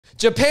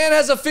Japan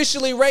has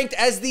officially ranked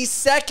as the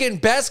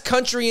second best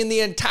country in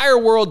the entire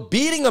world,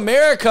 beating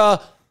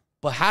America.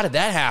 But how did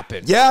that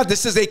happen? Yeah,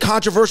 this is a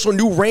controversial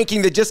new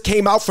ranking that just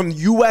came out from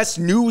U.S.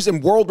 News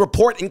and World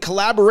Report in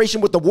collaboration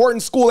with the Wharton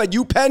School at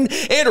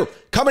UPenn. Andrew,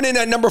 coming in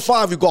at number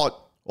 5, we've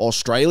got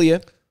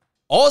Australia.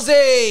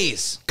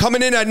 Aussies.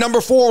 Coming in at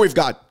number 4, we've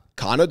got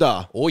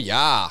Canada. Oh,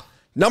 yeah.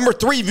 Number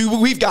 3,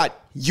 we've got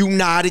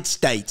United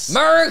States.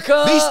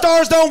 America. These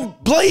stars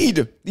don't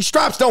bleed. These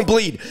straps don't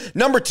bleed.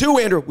 Number 2,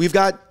 Andrew, we've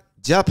got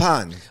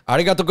Japan.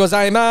 Arigato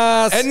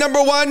gozaimasu. And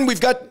number 1, we've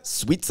got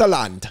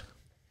Switzerland.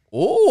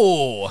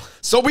 Oh.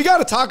 So we got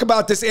to talk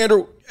about this,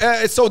 Andrew.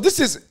 So this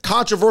is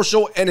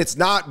controversial, and it's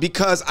not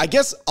because I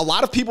guess a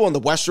lot of people in the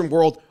Western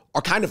world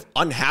are kind of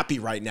unhappy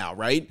right now,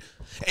 right?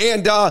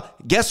 And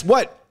guess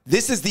what?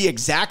 This is the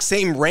exact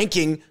same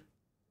ranking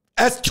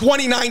as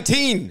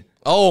 2019.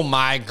 Oh,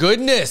 my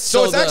goodness.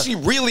 So it's actually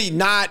really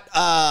not,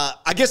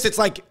 I guess it's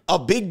like a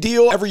big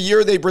deal. Every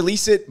year they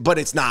release it, but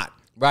it's not.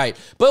 Right.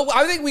 But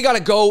I think we got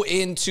to go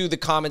into the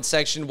comment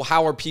section.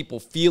 How are people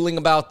feeling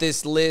about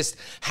this list?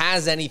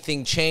 Has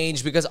anything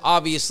changed? Because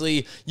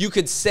obviously you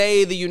could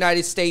say the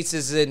United States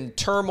is in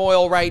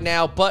turmoil right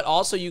now, but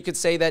also you could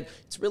say that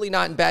it's really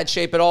not in bad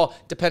shape at all,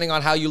 depending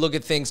on how you look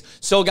at things.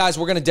 So guys,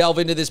 we're going to delve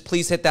into this.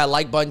 Please hit that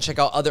like button. Check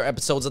out other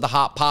episodes of the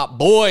Hot Pop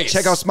Boys.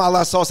 Check out Smile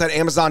Out Sauce at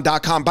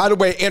Amazon.com. By the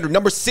way, Andrew,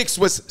 number 6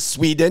 was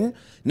Sweden.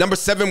 Number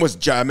 7 was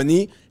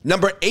Germany.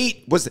 Number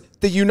 8 was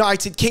the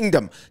United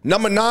Kingdom.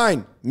 Number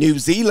 9, New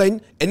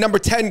Zealand. And number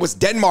 10 was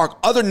Denmark.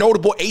 Other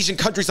notable Asian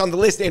countries on the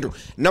list, Andrew.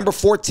 Number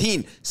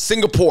 14,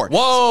 Singapore.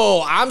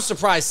 Whoa, I'm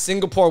surprised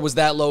Singapore was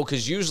that low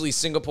because usually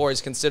Singapore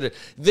is considered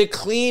the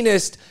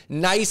cleanest,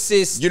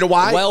 nicest, you know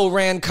why?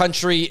 Well-ran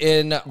country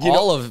in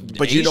all of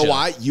But Asia. you know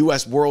why?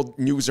 U.S. World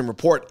News and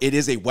Report. It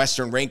is a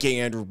Western ranking,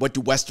 Andrew. What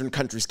do Western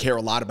countries care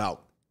a lot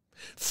about?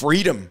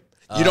 Freedom.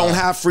 You don't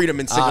have freedom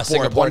in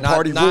Singapore. One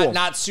party rule.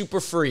 Not super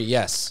free,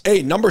 yes.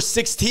 Hey, number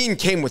 16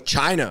 came with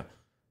China.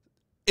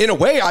 In a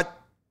way,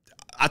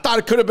 I thought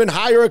it could have been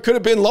higher. It could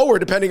have been lower,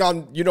 depending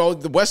on,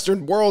 the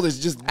Western world is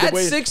just the at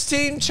way.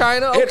 16,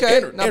 China, okay.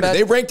 Andrew, not bad.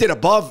 they ranked it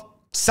above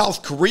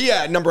South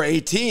Korea at number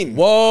 18.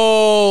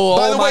 Whoa.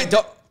 By the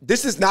way,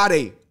 this is not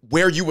a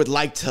where you would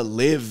like to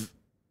live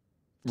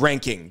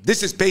ranking.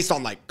 This is based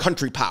on like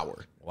country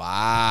power.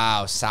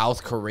 Wow,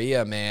 South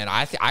Korea, man.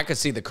 I could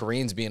see the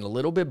Koreans being a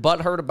little bit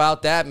butthurt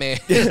about that, man.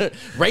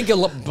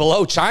 Ranking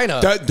below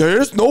China.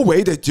 There's no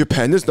way that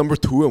Japan is number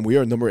 2 and we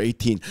are number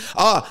 18.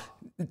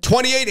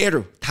 28,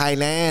 Andrew,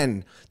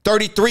 Thailand.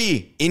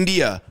 33,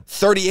 India.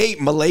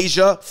 38,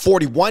 Malaysia.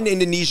 41,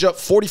 Indonesia.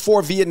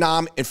 44,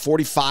 Vietnam. And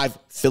 45,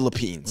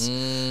 Philippines.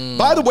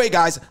 By the way,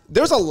 guys,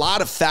 there's a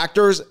lot of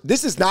factors.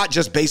 This is not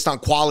just based on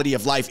quality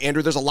of life,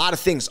 Andrew. There's a lot of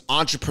things: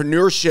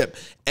 entrepreneurship,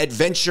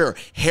 adventure,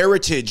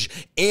 heritage,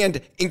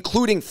 and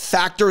including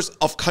factors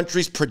of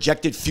countries'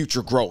 projected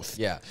future growth.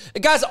 Yeah.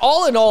 Guys,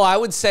 all in all, I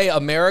would say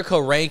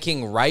America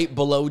ranking right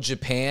below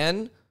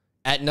Japan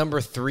at number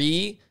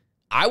 3.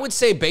 I would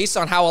say based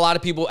on how a lot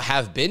of people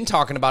have been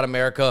talking about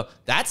America,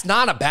 that's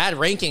not a bad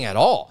ranking at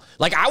all.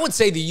 Like, I would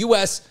say the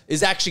U.S.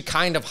 is actually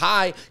kind of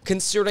high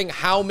considering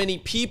how many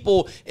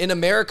people in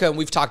America, and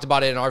we've talked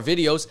about it in our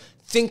videos,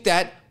 think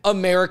that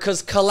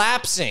America's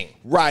collapsing.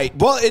 Right.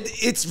 Well,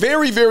 it's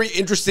very, very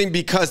interesting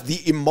because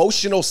the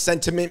emotional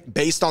sentiment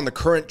based on the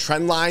current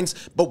trend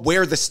lines, but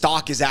where the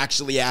stock is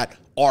actually at,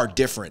 are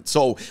different.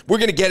 So we're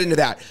going to get into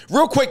that.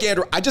 Real quick,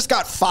 Andrew, I just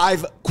got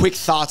 5 quick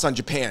thoughts on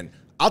Japan.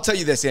 I'll tell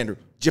you this, Andrew.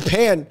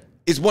 Japan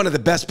is one of the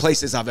best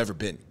places I've ever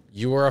been.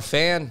 You were a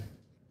fan.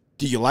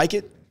 Do you like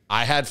it?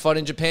 I had fun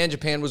in Japan.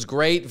 Japan was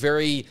great,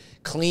 very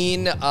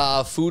clean.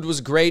 Food was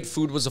great.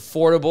 Food was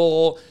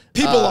affordable.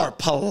 People are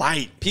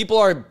polite. People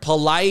are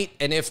polite,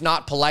 and if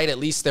not polite, at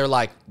least they're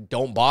like,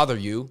 don't bother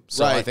you.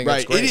 So I think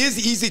that's great. It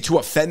is easy to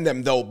offend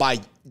them, though, by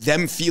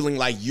them feeling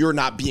like you're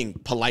not being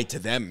polite to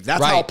them.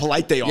 That's how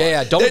polite they are.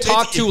 Yeah. Don't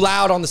talk too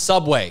loud on the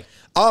subway.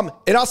 And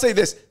I'll say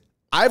this.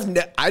 I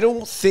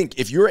don't think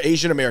if you're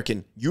Asian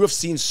American, you have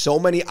seen so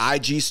many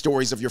IG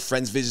stories of your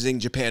friends visiting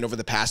Japan over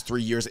the past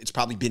 3 years. It's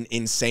probably been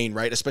insane,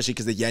 right? Especially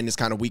because the yen is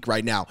kind of weak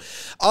right now.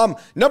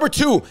 Number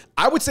 2,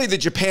 I would say that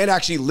Japan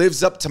actually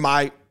lived up to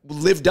my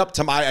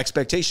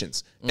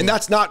expectations. And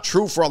that's not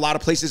true for a lot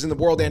of places in the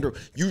world, Andrew.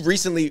 You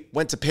recently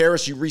went to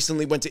Paris. You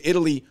recently went to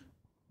Italy.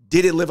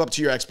 Did it live up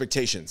to your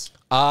expectations?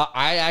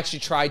 I actually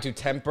tried to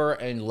temper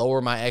and lower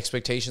my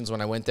expectations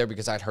when I went there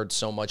because I'd heard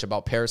so much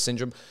about Paris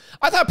syndrome.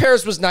 I thought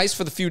Paris was nice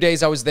for the few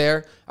days I was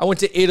there. I went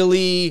to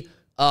Italy,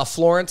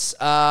 Florence.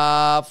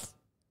 I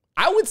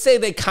would say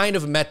they kind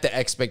of met the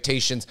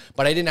expectations,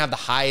 but I didn't have the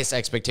highest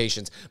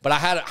expectations. But I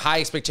had high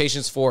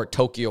expectations for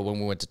Tokyo when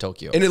we went to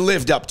Tokyo. And it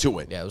lived up to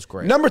it. Yeah, it was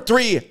great. Number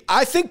 3,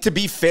 I think to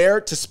be fair,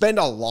 to spend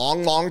a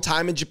long, long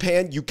time in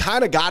Japan, you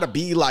kind of got to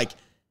be like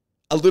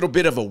a little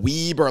bit of a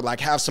weeb or like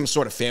have some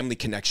sort of family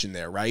connection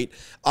there, right?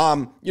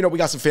 You know, we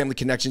got some family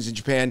connections in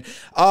Japan.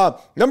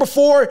 Number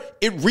 4,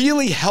 it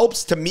really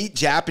helps to meet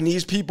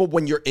Japanese people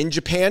when you're in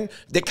Japan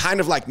that kind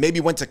of like maybe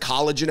went to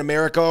college in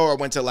America or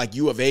went to like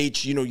U of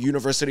H, you know,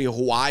 University of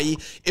Hawaii.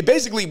 It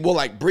basically will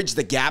like bridge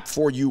the gap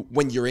for you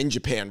when you're in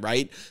Japan,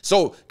 right?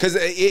 So, because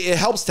it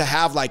helps to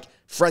have like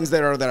friends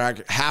that are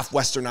half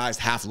westernized,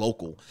 half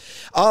local.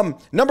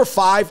 Number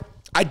 5,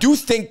 I do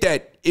think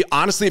that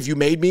honestly, if you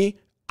made me,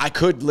 I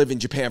could live in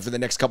Japan for the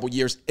next couple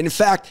years. And in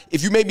fact,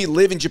 if you made me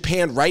live in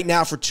Japan right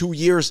now for 2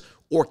 years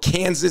or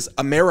Kansas,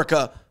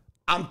 America,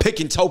 I'm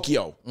picking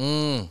Tokyo.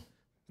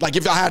 Like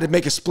if I had to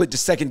make a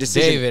split-second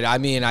decision. David, I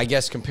mean, I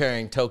guess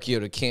comparing Tokyo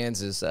to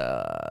Kansas,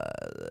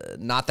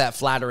 not that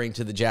flattering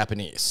to the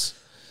Japanese.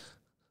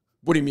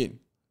 What do you mean?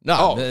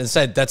 No, I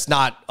said that's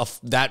not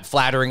that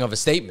flattering of a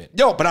statement.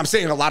 No, but I'm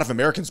saying a lot of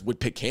Americans would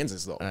pick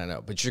Kansas, though. I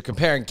know, but you're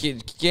comparing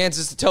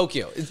Kansas to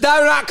Tokyo.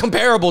 They're not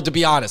comparable, to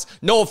be honest.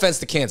 No offense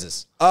to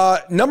Kansas.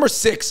 Number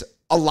 6,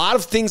 a lot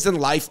of things in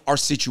life are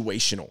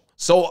situational.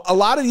 So a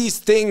lot of these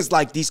things,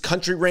 like these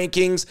country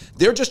rankings,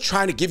 they're just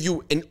trying to give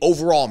you an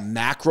overall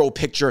macro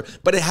picture,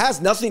 but it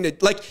has nothing to,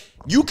 like,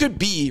 you could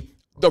be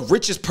the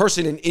richest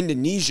person in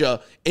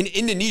Indonesia, and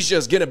Indonesia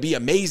is going to be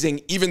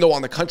amazing, even though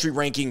on the country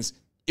rankings,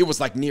 it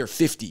was like near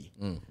 50,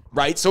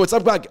 right? So it's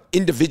like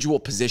individual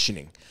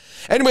positioning.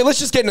 Anyway, let's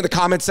just get into the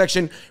comment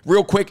section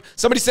real quick.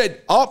 Somebody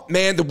said, oh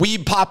man, the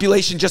weeb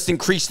population just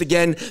increased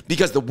again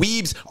because the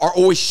weebs are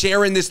always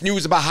sharing this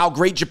news about how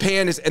great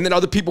Japan is. And then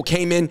other people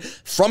came in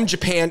from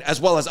Japan, as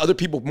well as other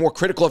people more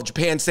critical of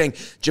Japan, saying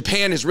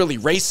Japan is really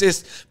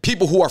racist.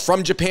 People who are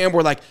from Japan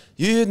were like,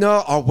 you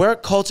know, our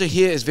work culture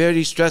here is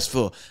very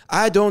stressful.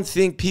 I don't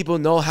think people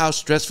know how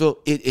stressful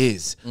it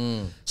is.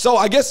 So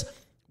I guess,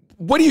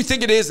 what do you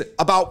think it is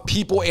about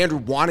people, Andrew,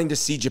 wanting to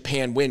see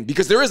Japan win?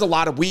 Because there is a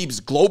lot of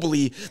weebs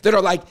globally that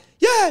are like,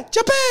 yeah,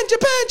 Japan,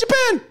 Japan,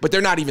 Japan, but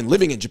they're not even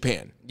living in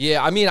Japan.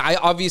 Yeah, I mean,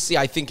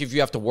 I think if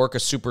you have to work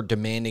a super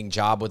demanding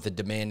job with a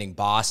demanding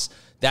boss,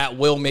 that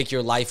will make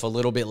your life a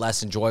little bit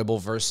less enjoyable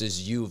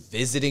versus you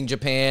visiting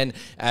Japan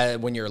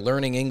when you're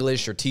learning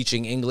English or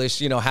teaching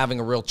English, you know, having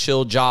a real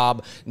chill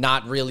job,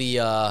 not really...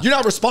 You're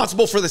not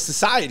responsible for the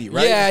society,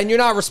 right? Yeah, and you're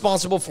not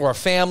responsible for a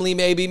family,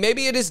 maybe.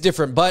 Maybe it is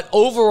different. But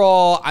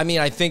overall, I mean,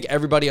 I think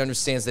everybody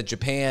understands that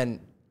Japan,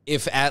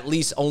 if at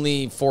least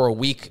only for a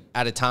week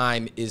at a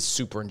time, is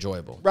super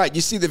enjoyable. Right.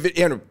 You see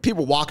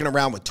people walking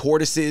around with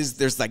tortoises.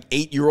 There's like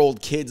 8-year-old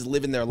kids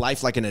living their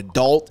life like an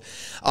adult.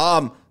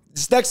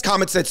 This next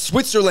comment said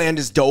Switzerland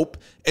is dope.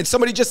 And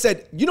somebody just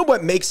said, you know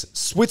what makes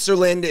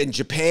Switzerland and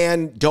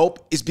Japan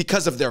dope is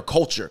because of their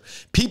culture.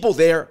 People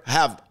there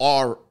have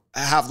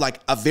like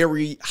a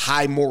very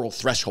high moral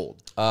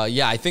threshold.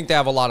 Yeah, I think they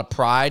have a lot of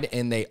pride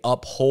and they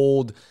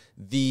uphold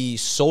the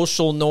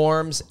social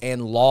norms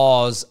and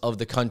laws of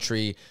the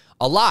country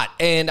a lot.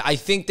 And I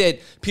think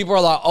that people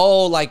are like,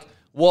 oh, like,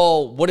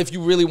 well, what if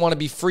you really want to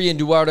be free and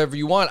do whatever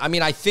you want? I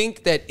mean, I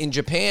think that in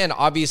Japan,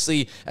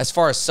 obviously, as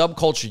far as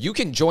subculture, you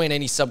can join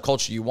any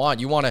subculture you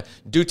want. You want to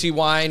duty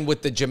wine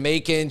with the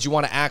Jamaicans. You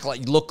want to act like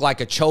you look like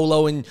a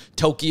cholo in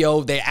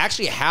Tokyo. They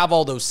actually have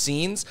all those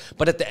scenes.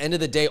 But at the end of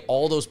the day,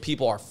 all those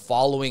people are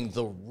following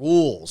the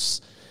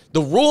rules.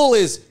 The rule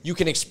is you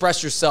can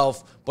express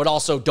yourself, but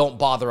also don't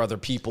bother other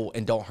people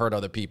and don't hurt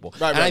other people.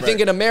 Right, and I think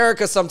in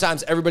America,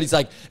 sometimes everybody's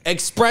like,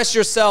 express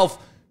yourself.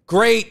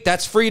 Great,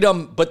 that's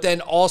freedom, but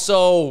then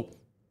also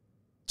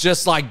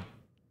just like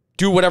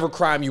do whatever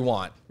crime you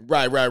want.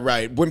 Right.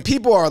 When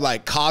people are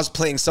like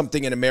cosplaying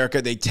something in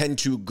America, they tend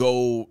to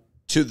go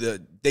to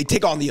they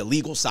take on the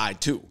illegal side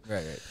too.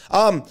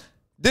 Right.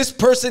 This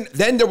person,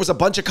 then there was a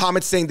bunch of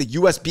comments saying the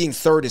U.S. being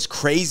third is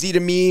crazy to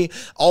me.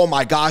 Oh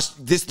my gosh,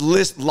 this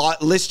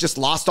list just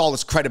lost all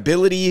its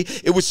credibility.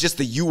 It was just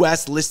the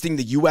U.S. listing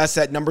the U.S.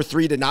 at number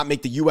 3 to not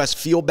make the U.S.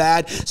 feel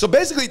bad. So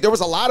basically, there was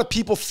a lot of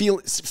people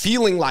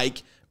feeling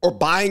like, or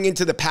buying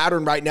into the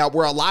pattern right now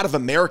where a lot of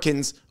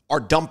Americans are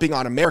dumping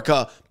on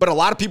America, but a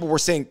lot of people were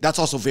saying that's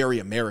also very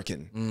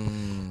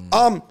American.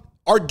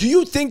 Do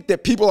you think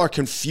that people are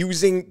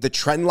confusing the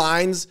trend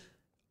lines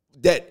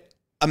that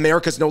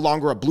America's no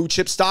longer a blue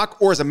chip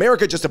stock, or is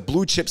America just a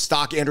blue chip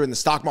stock, Andrew, in the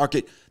stock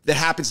market that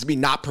happens to be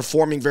not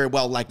performing very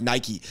well like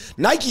Nike?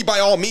 Nike, by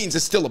all means,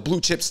 is still a blue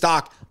chip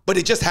stock, but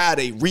it just had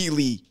a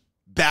really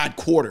bad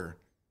quarter.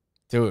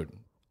 Dude,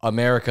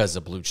 America is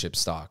a blue chip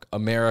stock.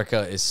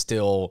 America is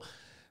still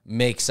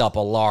makes up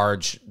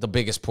the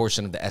biggest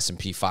portion of the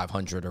S&P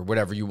 500 or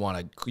whatever you want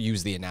to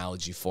use the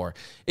analogy for.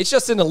 It's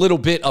just in a little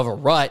bit of a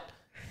rut,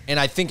 and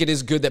I think it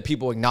is good that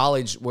people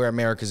acknowledge where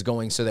America's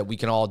going so that we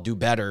can all do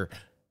better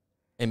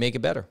and make it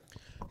better.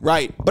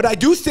 Right. But I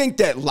do think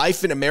that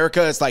life in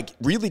America is like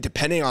really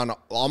depending on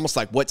almost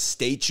like what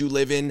state you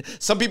live in.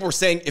 Some people were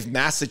saying if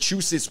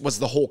Massachusetts was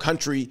the whole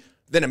country,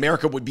 then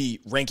America would be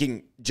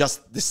ranking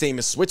just the same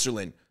as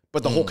Switzerland.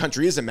 but the whole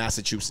country is in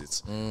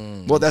Massachusetts.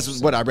 Well, that's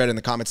what I read in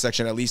the comment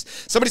section, at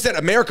least. Somebody said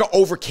America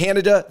over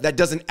Canada. That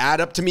doesn't add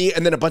up to me.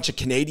 And then a bunch of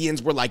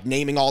Canadians were like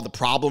naming all the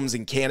problems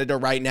in Canada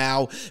right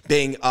now,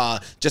 being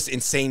just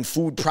insane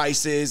food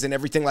prices and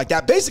everything like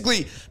that.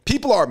 Basically,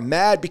 people are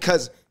mad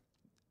because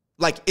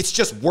like it's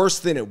just worse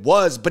than it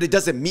was, but it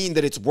doesn't mean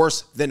that it's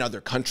worse than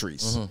other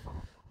countries.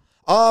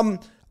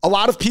 A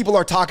lot of people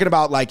are talking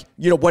about like,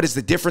 you know, what is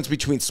the difference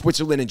between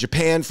Switzerland and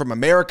Japan from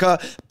America?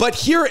 But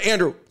here,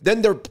 Andrew,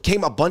 then there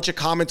came a bunch of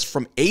comments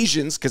from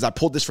Asians, because I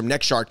pulled this from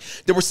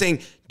Nextshark, that were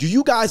saying, do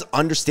you guys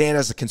understand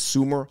as a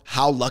consumer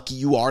how lucky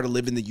you are to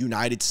live in the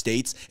United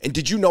States? And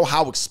did you know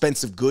how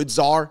expensive goods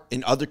are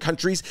in other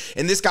countries?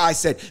 And this guy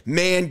said,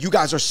 man, you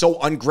guys are so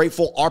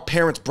ungrateful. Our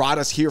parents brought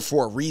us here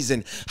for a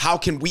reason. How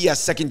can we as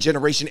second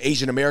generation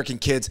Asian American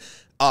kids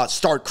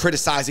start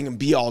criticizing and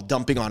be all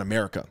dumping on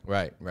America?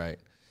 Right, right.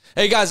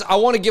 Hey, guys, I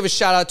want to give a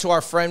shout out to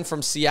our friend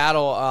from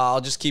Seattle.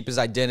 I'll just keep his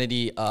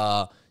identity,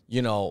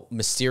 you know,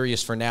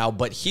 mysterious for now.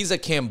 But he's a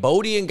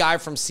Cambodian guy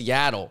from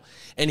Seattle,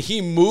 and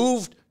he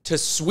moved to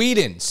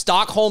Sweden,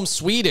 Stockholm,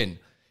 Sweden,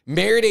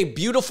 married a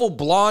beautiful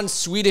blonde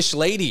Swedish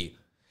lady,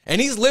 and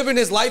he's living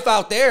his life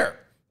out there.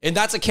 And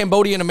that's a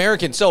Cambodian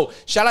American. So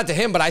shout out to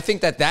him. But I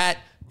think that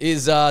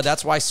is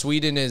that's why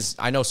Sweden is,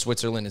 I know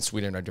Switzerland and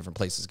Sweden are different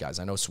places, guys.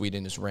 I know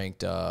Sweden is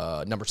ranked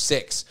number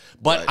 6.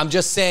 But right. I'm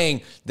just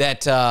saying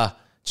that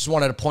just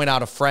wanted to point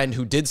out a friend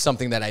who did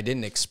something that I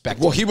didn't expect.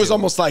 Well, he was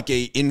almost like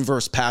a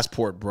inverse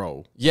passport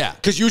bro. Yeah.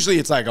 Because usually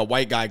it's like a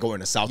white guy going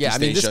to Southeast Asia. Yeah,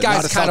 I mean, this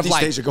guy's kind of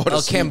like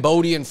a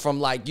Cambodian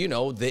from like, you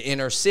know, the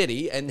inner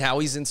city, and now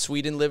he's in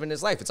Sweden living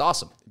his life. It's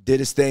awesome.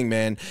 Did his thing,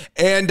 man.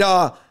 And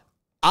a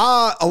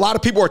lot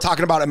of people are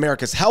talking about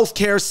America's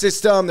healthcare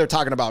system. They're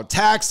talking about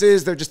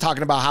taxes. They're just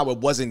talking about how it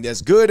wasn't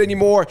as good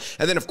anymore.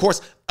 And then, of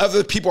course,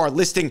 other people are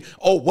listing,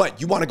 oh, what?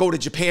 You want to go to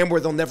Japan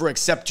where they'll never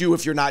accept you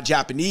if you're not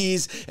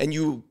Japanese, and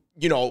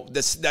you know,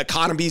 the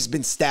economy's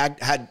been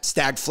had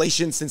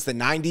stagflation since the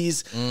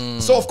 90s.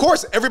 So, of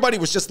course, everybody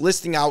was just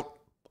listing out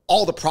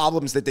all the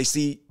problems that they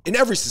see in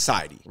every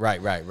society.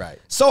 Right, right, right.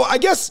 So I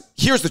guess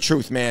here's the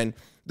truth, man.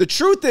 The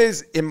truth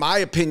is, in my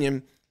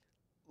opinion,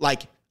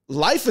 like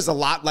life is a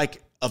lot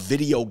like a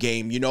video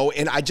game, you know?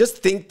 And I just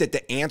think that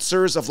the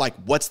answers of like,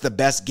 what's the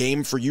best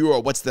game for you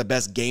or what's the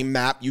best game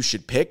map you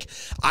should pick,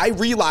 I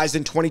realized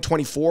in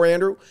 2024,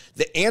 Andrew,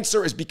 the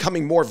answer is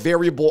becoming more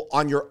variable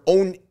on your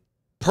own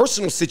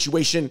personal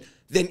situation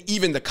than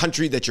even the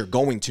country that you're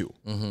going to.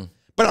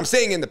 But I'm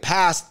saying in the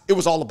past, it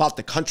was all about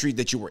the country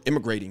that you were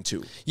immigrating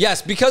to.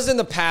 Yes, because in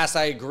the past,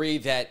 I agree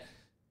that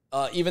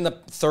even the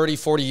 30,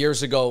 40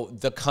 years ago,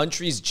 the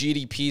country's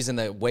GDPs and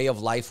the way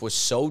of life was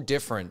so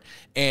different.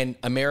 And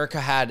America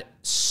had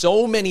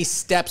so many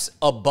steps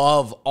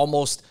above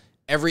almost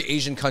every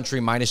Asian country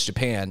minus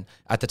Japan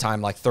at the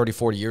time, like 30,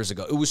 40 years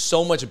ago. It was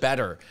so much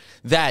better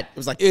that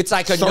it's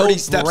like a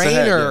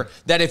no-brainer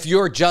that if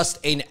you're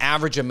just an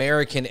average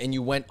American and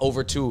you went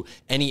over to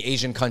any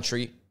Asian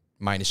country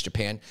minus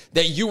Japan,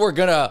 that you were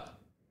going to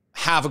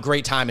have a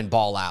great time and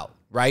ball out,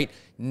 right?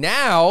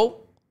 Now,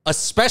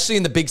 especially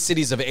in the big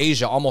cities of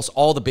Asia, almost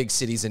all the big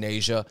cities in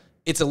Asia,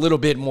 it's a little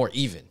bit more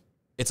even.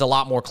 It's a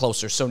lot more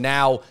closer. So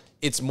now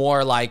it's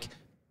more like,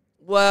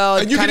 well,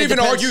 and you can even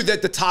argue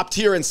that the top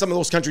tier in some of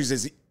those countries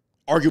is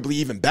arguably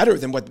even better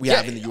than what we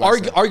have in the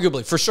U.S.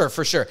 Arguably, for sure,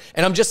 for sure.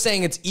 And I'm just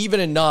saying it's even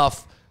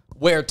enough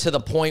where to the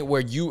point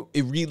where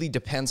it really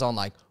depends on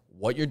like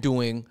what you're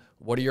doing,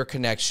 what are your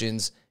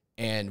connections,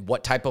 and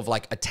what type of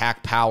like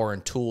attack power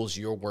and tools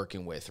you're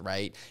working with,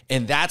 right?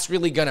 And that's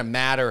really gonna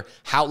matter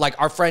how, like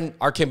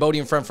our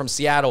Cambodian friend from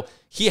Seattle,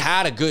 he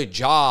had a good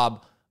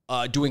job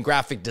doing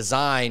graphic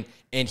design,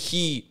 and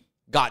he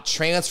got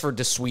transferred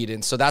to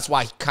Sweden. So that's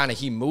why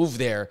he moved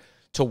there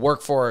to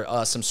work for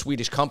some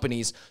Swedish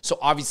companies. So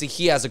obviously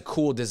he has a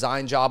cool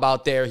design job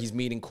out there. He's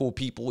meeting cool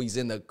people. He's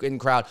in the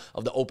crowd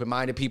of the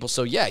open-minded people.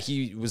 So yeah,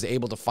 he was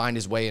able to find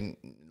his way and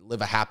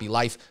live a happy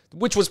life,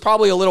 which was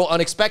probably a little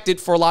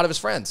unexpected for a lot of his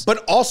friends.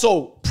 But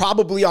also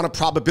probably on a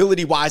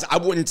probability-wise, I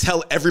wouldn't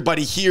tell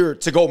everybody here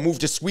to go move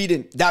to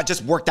Sweden. That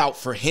just worked out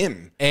for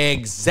him.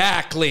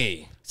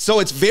 Exactly. So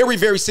it's very,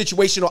 very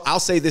situational. I'll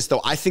say this,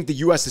 though. I think the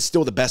U.S. is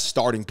still the best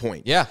starting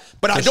point. Yeah.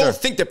 But I don't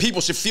think that people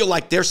should feel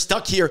like they're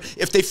stuck here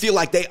if they feel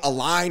like they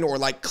align or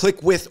like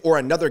click with or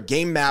another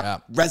game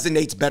map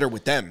resonates better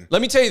with them. Let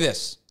me tell you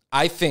this.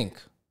 I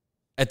think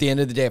at the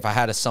end of the day, if I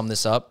had to sum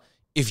this up,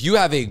 if you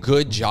have a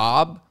good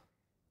job,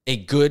 a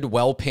good,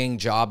 well-paying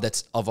job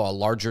that's of a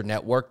larger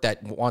network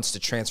that wants to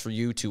transfer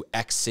you to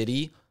X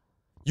city,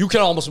 you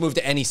can almost move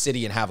to any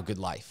city and have a good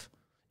life.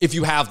 If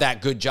you have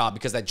that good job,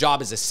 because that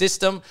job is a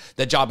system,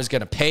 that job is going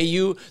to pay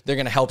you, they're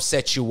going to help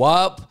set you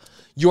up.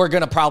 You're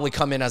going to probably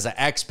come in as an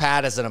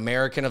expat, as an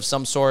American of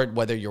some sort,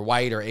 whether you're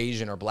white or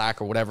Asian or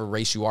black or whatever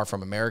race you are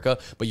from America,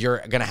 but you're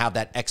going to have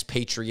that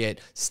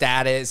expatriate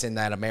status and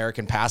that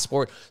American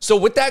passport. So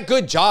with that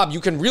good job, you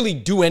can really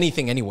do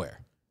anything anywhere.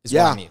 is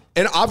what I mean.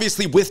 And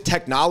obviously with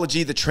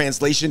technology, the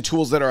translation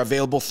tools that are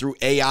available through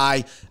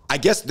AI, I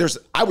guess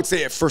I would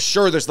say for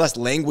sure there's less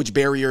language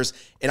barriers.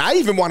 And I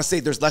even want to say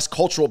there's less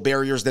cultural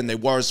barriers than there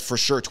was for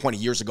sure 20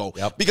 years ago.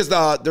 Because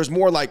there's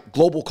more like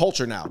global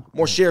culture now,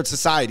 more shared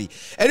society.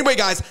 Anyway,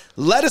 guys,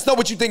 let us know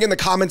what you think in the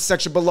comments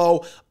section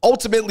below.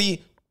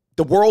 Ultimately,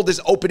 the world is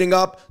opening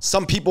up.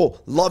 Some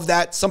people love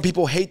that. Some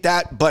people hate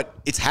that, but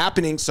it's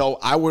happening. So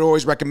I would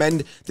always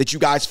recommend that you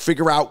guys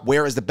figure out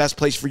where is the best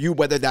place for you,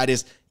 whether that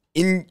is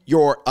in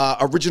your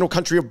original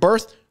country of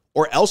birth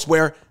or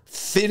elsewhere.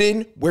 Fit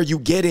in where you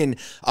get in.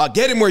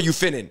 Get in where you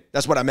fit in.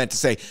 That's what I meant to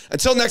say.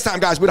 Until next time,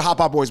 guys, we're the Hot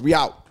Pot Boys. We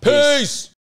out. Peace.